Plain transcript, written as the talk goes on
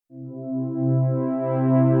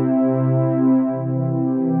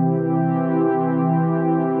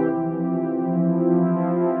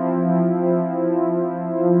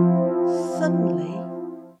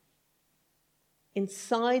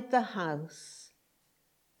inside the house,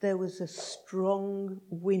 there was a strong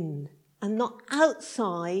wind. And not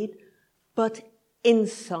outside, but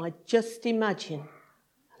inside. Just imagine.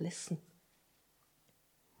 Listen.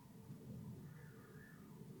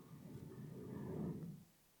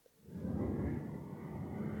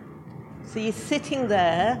 So you're sitting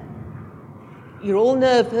there, you're all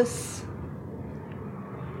nervous,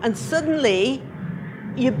 and suddenly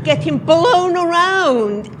you're getting blown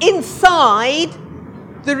around inside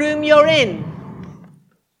the room you're in.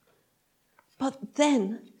 But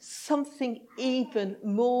then something even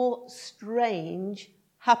more strange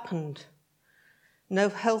happened. No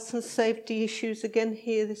health and safety issues again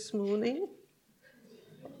here this morning.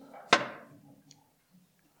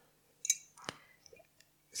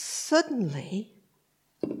 Suddenly,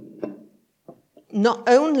 not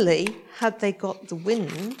only had they got the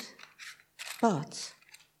wind, but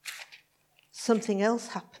something else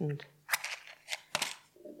happened.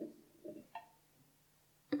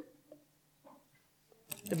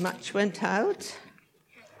 The match went out.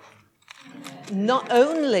 Not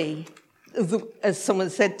only, as someone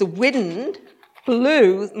said, the wind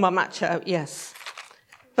blew my match out, yes,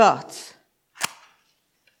 but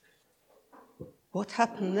what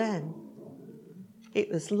happened then? It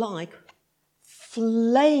was like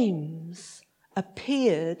flames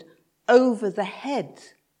appeared over the head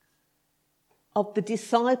of the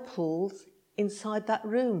disciples inside that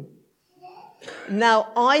room.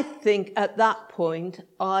 Now, I think at that point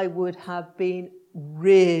I would have been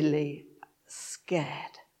really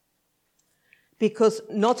scared. Because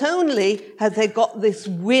not only had they got this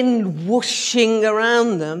wind whooshing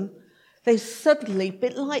around them, they suddenly, a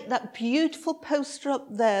bit like that beautiful poster up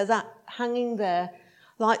there, that hanging there,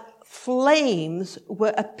 like flames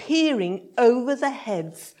were appearing over the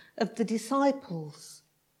heads of the disciples.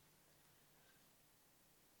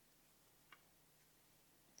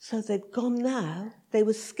 So they'd gone now, they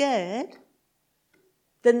were scared.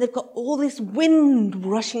 Then they've got all this wind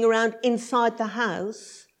rushing around inside the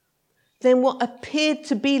house. Then what appeared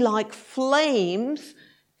to be like flames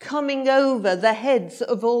coming over the heads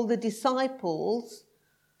of all the disciples.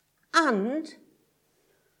 And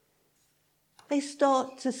they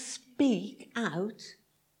start to speak out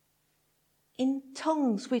in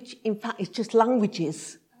tongues, which in fact is just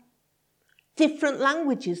languages. Different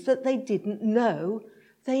languages that they didn't know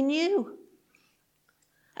they knew.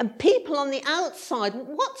 And people on the outside,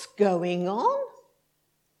 what's going on?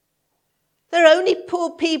 There are only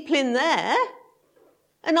poor people in there.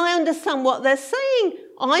 And I understand what they're saying.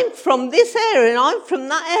 I'm from this area and I'm from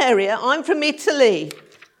that area. I'm from Italy.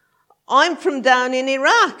 I'm from down in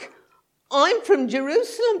Iraq. I'm from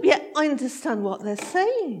Jerusalem. Yet I understand what they're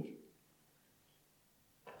saying.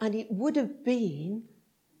 And it would have been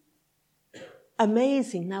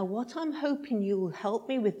amazing. Now, what I'm hoping you'll help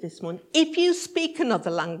me with this one, if you speak another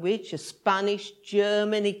language, Spanish,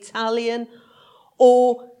 German, Italian,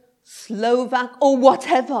 or Slovak, or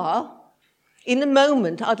whatever, in a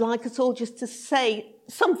moment, I'd like us all just to say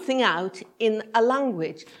something out in a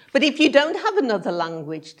language. But if you don't have another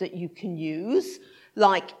language that you can use,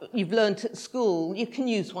 like you've learnt at school, you can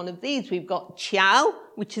use one of these. We've got ciao,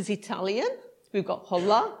 which is Italian. We've got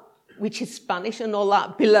hola, which is Spanish, and all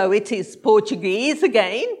that below it is Portuguese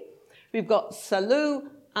again. We've got salut,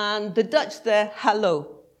 and the Dutch there,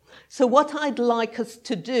 hello. So what I'd like us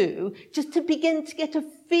to do, just to begin to get a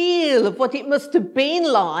feel of what it must have been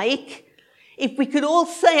like, if we could all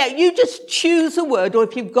say out, you just choose a word, or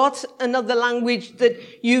if you've got another language that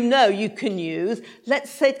you know you can use, let's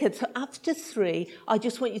say it again. So after 3, I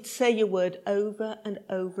just want you to say your word over and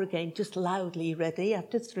over again, just loudly. Ready?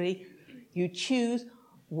 After 3, you choose.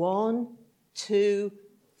 1, 2,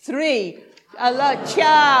 3. Allah,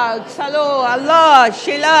 ciao, salut, Allah,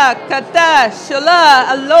 shila, kata, shula,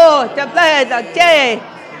 Allah, tabed, okay.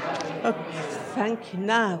 Thank you.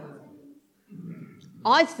 Now,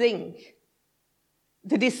 I think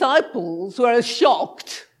the disciples were as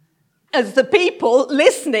shocked as the people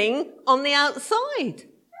listening on the outside.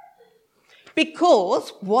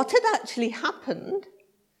 Because what had actually happened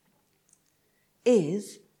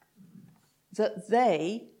is that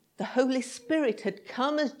the Holy Spirit had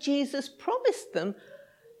come as Jesus promised them,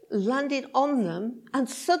 landed on them, and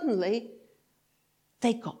suddenly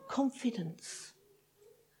they got confidence.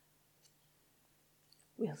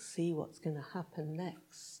 We'll see what's going to happen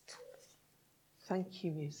next. Thank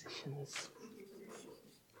you, musicians.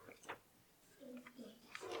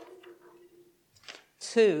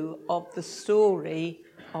 2 of the story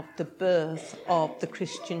of the birth of the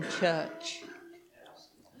Christian church.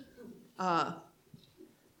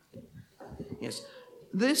 Yes,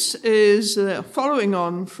 this is following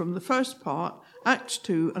on from the first part Acts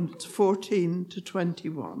 2 and 14 to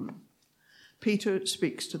 21. Peter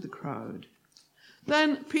speaks to the crowd.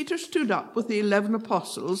 Then Peter stood up with the 11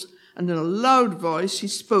 apostles, and in a loud voice he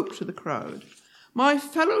spoke to the crowd. "My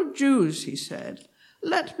fellow Jews," he said,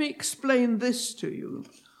 "let me explain this to you.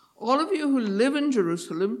 All of you who live in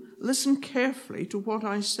Jerusalem, listen carefully to what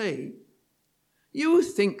I say. You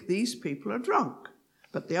think these people are drunk,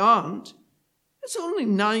 but they aren't. It's only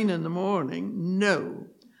 9 a.m. No,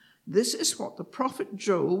 this is what the prophet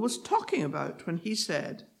Joel was talking about when he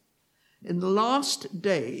said, 'In the last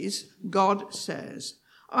days, God says,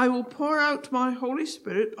 I will pour out my Holy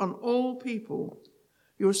Spirit on all people.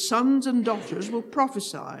 Your sons and daughters will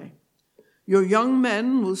prophesy. Your young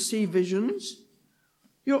men will see visions.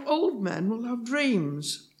 Your old men will have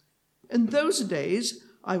dreams. In those days,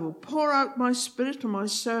 I will pour out my Spirit on my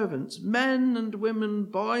servants, men and women,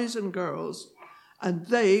 boys and girls, and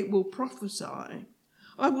they will prophesy.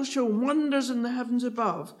 I will show wonders in the heavens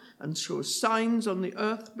above and show signs on the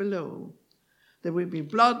earth below. There will be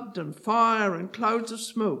blood and fire and clouds of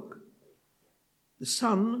smoke. The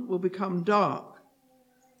sun will become dark.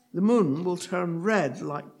 The moon will turn red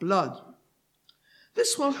like blood.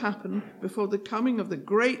 This will happen before the coming of the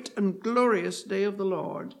great and glorious day of the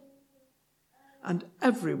Lord. And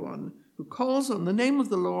everyone who calls on the name of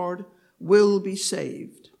the Lord will be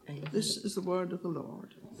saved.'" Amen. This is the word of the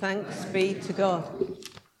Lord. Thanks be to God.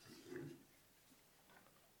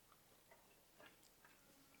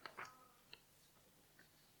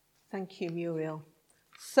 Thank you, Muriel.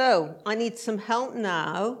 So, I need some help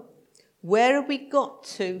now. Where have we got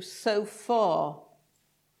to so far?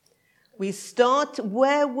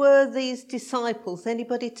 Where were these disciples?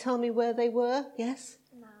 Anybody tell me where they were? Yes?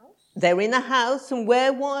 In a house. They were in a house, and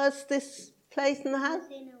where was this place in the house?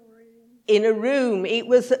 In a room. In a room. It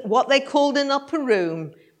was what they called an upper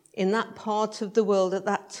room in that part of the world at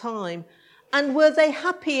that time. And were they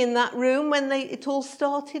happy in that room when it all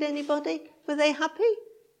started, anybody? Were they happy?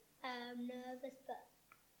 Nervous, but...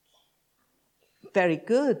 Very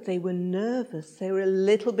good. They were nervous. They were a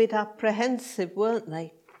little bit apprehensive, weren't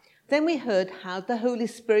they? Then we heard how the Holy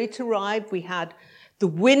Spirit arrived. We had the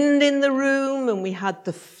wind in the room, and we had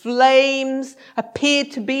the flames,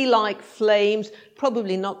 appeared to be like flames,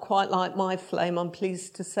 probably not quite like my flame, I'm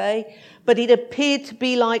pleased to say, but it appeared to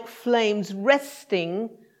be like flames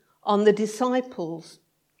resting on the disciples.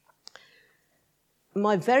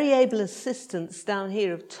 My very able assistants down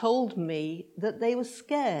here have told me that they were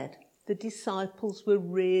scared. The disciples were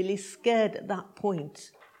really scared at that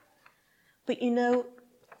point. But you know,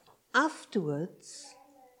 afterwards,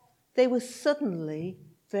 they were suddenly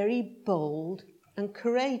very bold and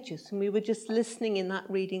courageous. And we were just listening in that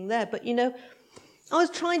reading there. But you know, I was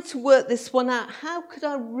trying to work this one out. How could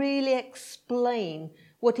I really explain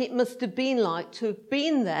what it must have been like to have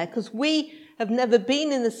been there? Because we have never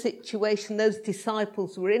been in the situation those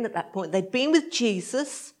disciples were in at that point. They'd been with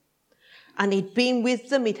Jesus, and he'd been with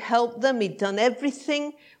them, he'd helped them, he'd done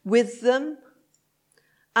everything with them.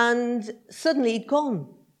 And suddenly he'd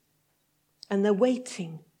gone. And they're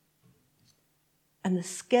waiting. And they're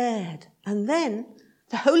scared. And then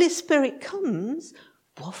the Holy Spirit comes,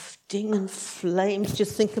 wafting and flames,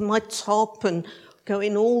 just think of my top and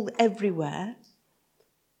going all everywhere.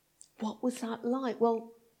 What was that like?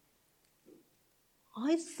 Well,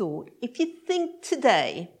 I thought, if you think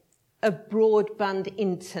today of broadband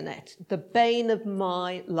internet, the bane of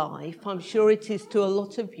my life, I'm sure it is to a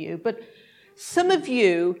lot of you, but some of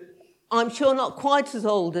you, I'm sure not quite as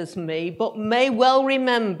old as me, but may well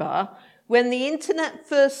remember when the internet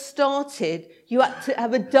first started, you had to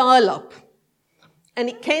have a dial-up. And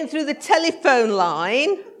it came through the telephone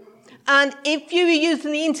line, and if you were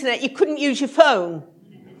using the internet, you couldn't use your phone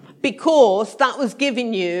because that was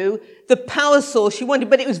giving you the power source you wanted,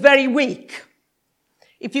 but it was very weak.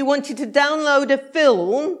 If you wanted to download a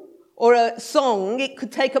film or a song, it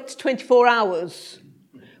could take up to 24 hours,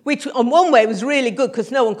 which on one way was really good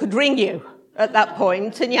because no one could ring you at that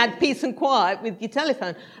point, and you had peace and quiet with your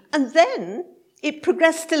telephone. And then it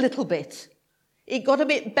progressed a little bit. It got a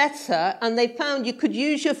bit better, and they found you could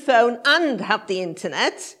use your phone and have the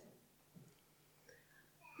internet.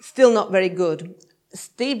 Still not very good.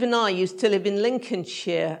 Steve and I used to live in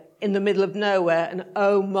Lincolnshire in the middle of nowhere, and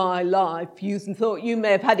oh my life, you thought you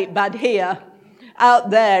may have had it bad here. Out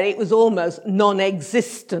there, it was almost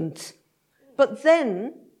non-existent. But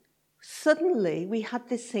then, suddenly, we had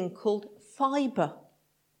this thing called fibre.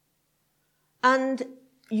 And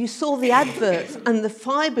you saw the adverts, and the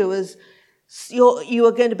fibre was, you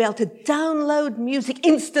were going to be able to download music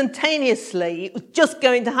instantaneously. It was just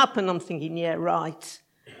going to happen. I'm thinking, yeah, right.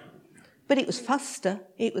 But it was faster.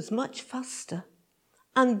 It was much faster.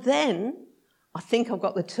 And then I think I've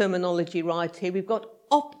got the terminology right here. We've got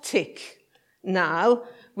optic now,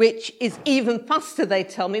 which is even faster, they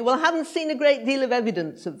tell me. Well, I haven't seen a great deal of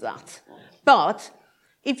evidence of that. But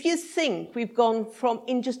if you think we've gone from,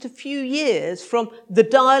 in just a few years, from the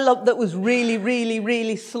dial-up that was really, really,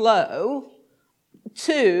 really slow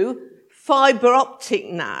to fibre optic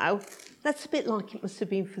now, that's a bit like it must have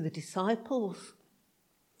been for the disciples.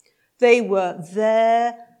 They were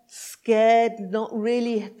there, scared, not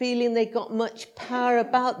really feeling they got much power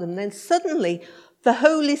about them. Then suddenly the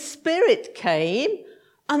Holy Spirit came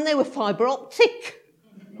and they were fibre optic.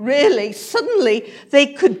 Really, suddenly they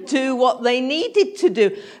could do what they needed to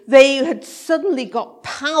do. They had suddenly got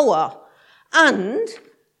power. And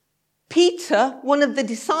Peter, one of the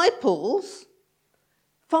disciples,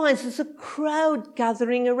 finds there's a crowd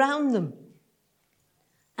gathering around them.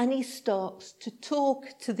 And he starts to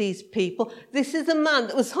talk to these people. This is a man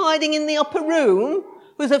that was hiding in the upper room,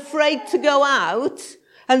 was afraid to go out,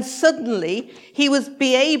 and suddenly he was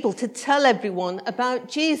be able to tell everyone about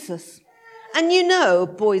Jesus. And you know,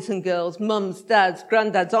 boys and girls, mums, dads,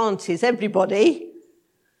 granddads, aunties, everybody,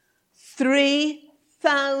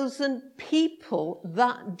 3,000 people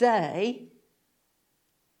that day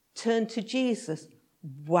turned to Jesus.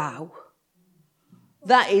 Wow.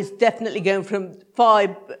 That is definitely going from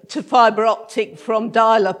fibre optic from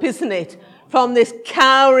dial-up, isn't it? From this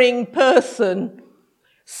cowering person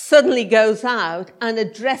suddenly goes out and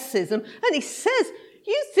addresses them. And he says,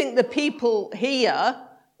 you think the people here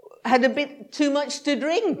had a bit too much to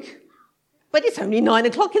drink. But it's only 9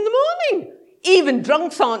 o'clock in the morning. Even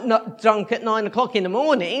drunks aren't not drunk at 9 o'clock in the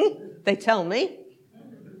morning, they tell me.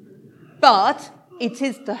 But it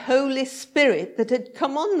is the Holy Spirit that had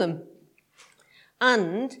come on them.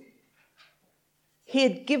 And he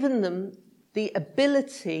had given them the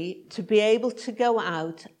ability to be able to go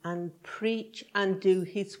out and preach and do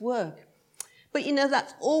his work. But you know,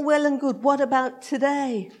 that's all well and good. What about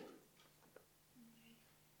today?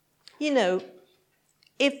 You know,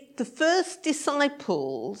 if the first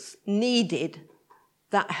disciples needed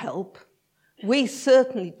that help, we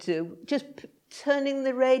certainly do. Just turning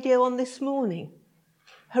the radio on this morning,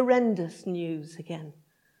 horrendous news again.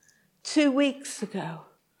 2 weeks ago,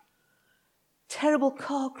 terrible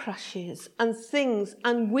car crashes and things,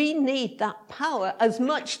 and we need that power as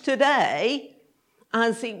much today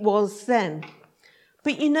as it was then.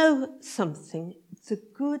 But you know something? The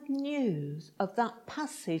good news of that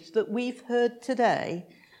passage that we've heard today,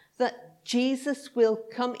 that Jesus will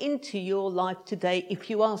come into your life today if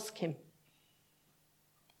you ask him.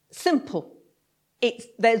 Simple.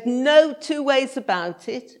 There's no two ways about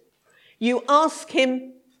it. You ask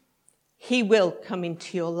him, he will come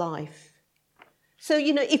into your life. So,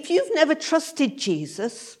 you know, if you've never trusted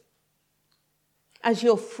Jesus as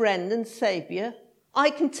your friend and saviour,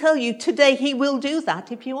 I can tell you today he will do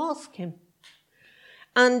that if you ask him.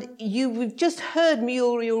 And we've just heard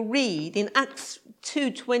Muriel read in Acts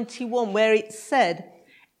 2:21 where it said,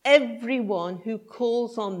 everyone who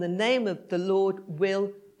calls on the name of the Lord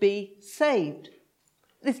will be saved.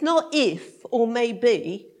 It's not if or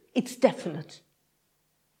maybe, it's definite.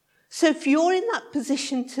 So if you're in that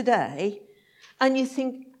position today and you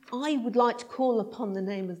think, I would like to call upon the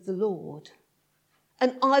name of the Lord,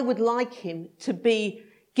 and I would like him to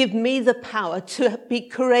give me the power to be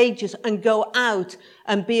courageous and go out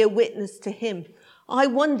and be a witness to him. I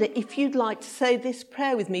wonder if you'd like to say this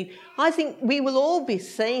prayer with me. I think we will all be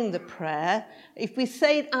saying the prayer if we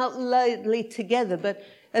say it out loudly together, but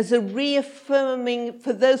as a reaffirming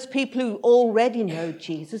for those people who already know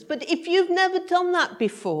Jesus. But if you've never done that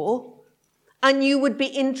before and you would be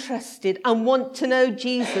interested and want to know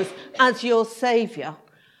Jesus as your saviour,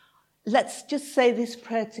 let's just say this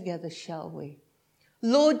prayer together, shall we?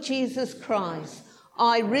 Lord Jesus Christ,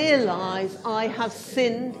 I realise I have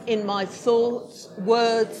sinned in my thoughts,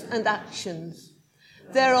 words and actions.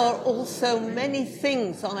 There are also many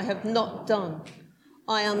things I have not done.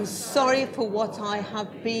 I am sorry for what I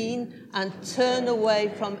have been and turn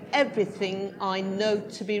away from everything I know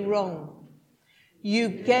to be wrong. You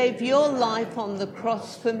gave your life on the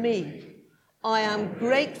cross for me. I am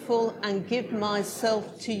grateful and give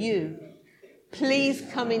myself to you. Please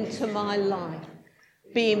come into my life.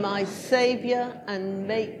 Be my saviour and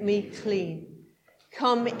make me clean.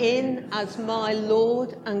 Come in as my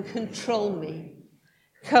Lord and control me.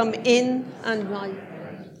 Come in and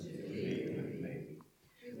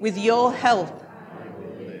with your help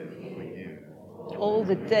all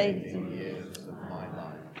the days and years of my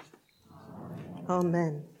life.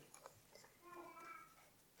 Amen.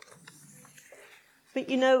 But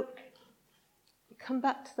you know, I'll come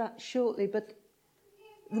back to that shortly, but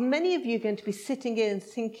many of you are going to be sitting here and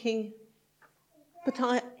thinking, But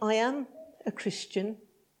I am a Christian.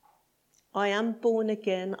 I am born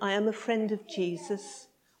again. I am a friend of Jesus.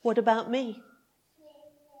 What about me?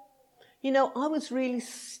 You know, I was really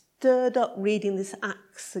stirred up reading this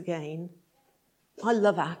Acts again. I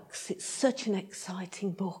love Acts. It's such an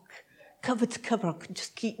exciting book. Cover to cover, I could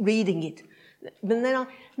just keep reading it. And then it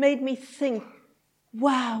made me think,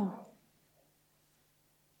 wow.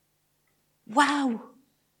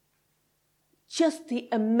 Just the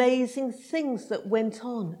amazing things that went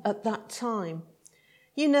on at that time.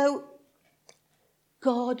 You know,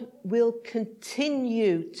 God will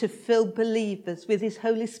continue to fill believers with his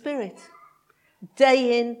Holy Spirit,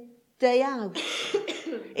 day in, day out.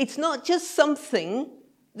 It's not just something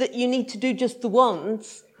that you need to do just the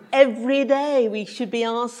once. Every day we should be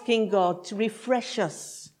asking God to refresh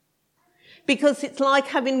us. Because it's like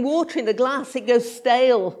having water in a glass, it goes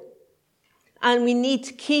stale. And we need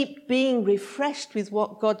to keep being refreshed with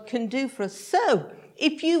what God can do for us. So,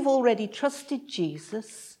 if you've already trusted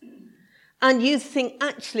Jesus, and you think,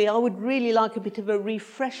 actually, I would really like a bit of a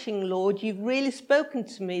refreshing, Lord, you've really spoken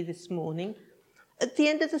to me this morning, at the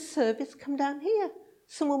end of the service, come down here.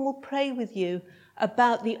 Someone will pray with you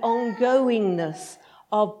about the ongoingness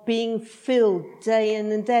of being filled day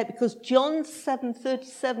in and day out. Because John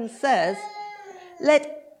 7:37 says,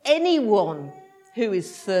 let anyone who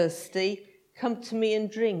is thirsty come to me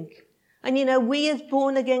and drink. And you know, we as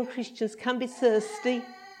born-again Christians can be thirsty.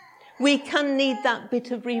 We can need that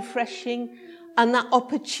bit of refreshing, and that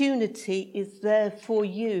opportunity is there for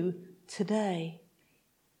you today.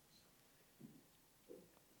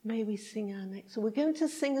 May we sing our next. So we're going to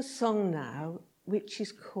sing a song now, which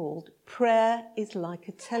is called Prayer is Like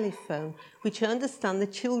a Telephone, which I understand the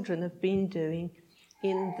children have been doing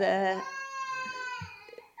in their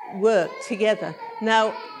work together.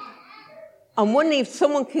 Now, I'm wondering if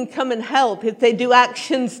someone can come and help if they do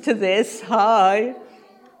actions to this. Hi.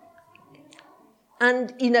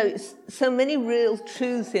 And, you know, so many real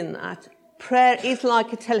truths in that. Prayer is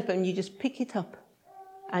like a telephone. You just pick it up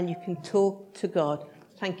and you can talk to God.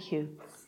 Thank you.